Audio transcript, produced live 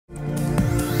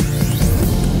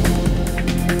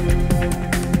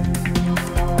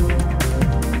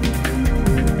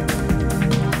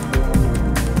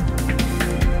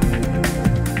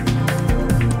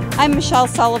I'm Michelle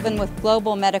Sullivan with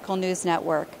Global Medical News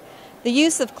Network. The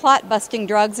use of clot-busting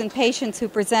drugs in patients who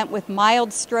present with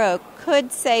mild stroke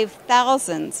could save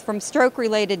thousands from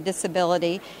stroke-related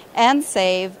disability and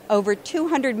save over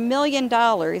 $200 million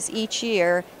each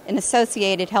year in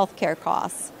associated healthcare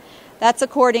costs. That's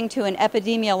according to an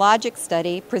epidemiologic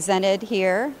study presented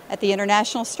here at the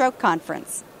International Stroke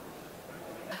Conference.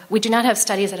 We do not have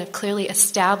studies that have clearly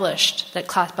established that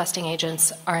clot-busting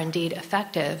agents are indeed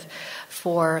effective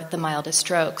for the mildest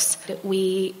strokes.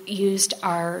 We used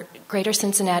our Greater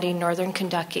Cincinnati, Northern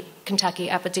Kentucky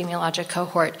epidemiologic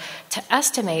cohort to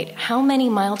estimate how many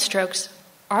mild strokes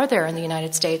are there in the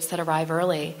United States that arrive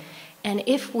early. And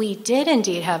if we did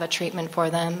indeed have a treatment for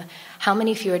them, how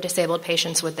many fewer disabled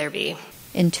patients would there be?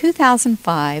 In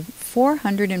 2005,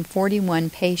 441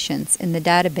 patients in the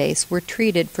database were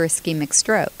treated for ischemic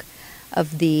stroke.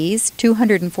 Of these,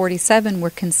 247 were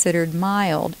considered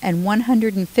mild and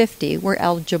 150 were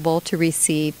eligible to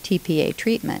receive TPA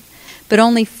treatment. But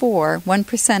only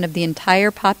 1% of the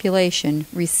entire population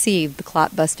received the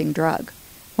clot-busting drug.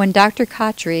 When Dr.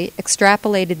 Khatri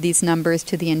extrapolated these numbers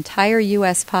to the entire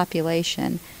U.S.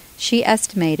 population, she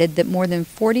estimated that more than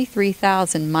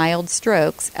 43,000 mild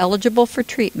strokes eligible for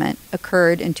treatment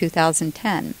occurred in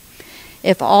 2010.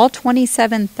 If all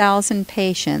 27,000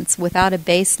 patients without a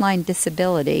baseline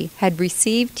disability had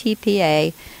received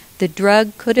TPA, the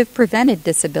drug could have prevented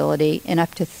disability in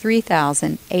up to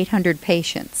 3,800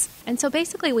 patients. And so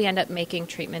basically we end up making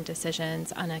treatment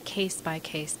decisions on a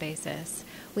case-by-case basis.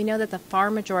 We know that the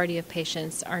far majority of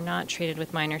patients are not treated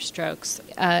with minor strokes.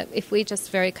 If we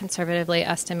just very conservatively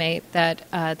estimate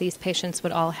that these patients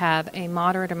would all have a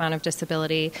moderate amount of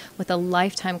disability with a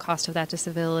lifetime cost of that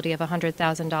disability of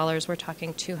 $100,000, we're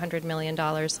talking $200 million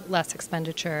less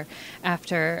expenditure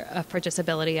for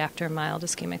disability after mild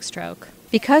ischemic stroke.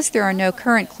 Because there are no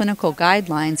current clinical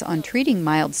guidelines on treating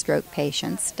mild stroke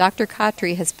patients, Dr.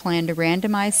 Khatri has planned a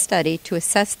randomized study to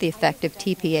assess the effect of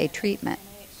TPA treatment.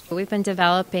 We've been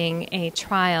developing a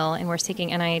trial, and we're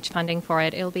seeking NIH funding for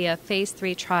it. It'll be a phase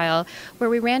 3 trial where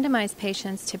we randomize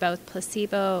patients to both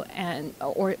placebo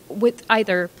or with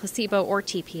either placebo or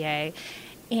TPA.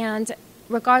 And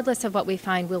regardless of what we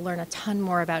find, we'll learn a ton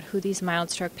more about who these mild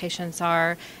stroke patients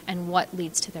are and what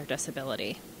leads to their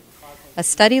disability. A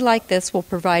study like this will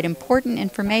provide important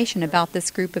information about this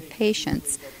group of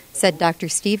patients, said Dr.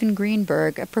 Stephen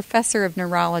Greenberg, a professor of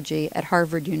neurology at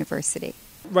Harvard University.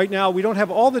 Right now, we don't have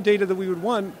all the data that we would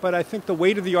want, but I think the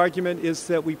weight of the argument is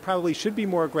that we probably should be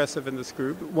more aggressive in this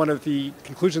group. One of the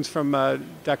conclusions from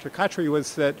Dr. Khatri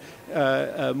was that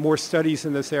more studies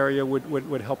in this area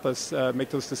would help us make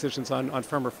those decisions on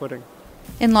firmer footing.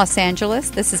 In Los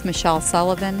Angeles, this is Michelle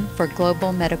Sullivan for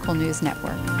Global Medical News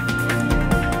Network.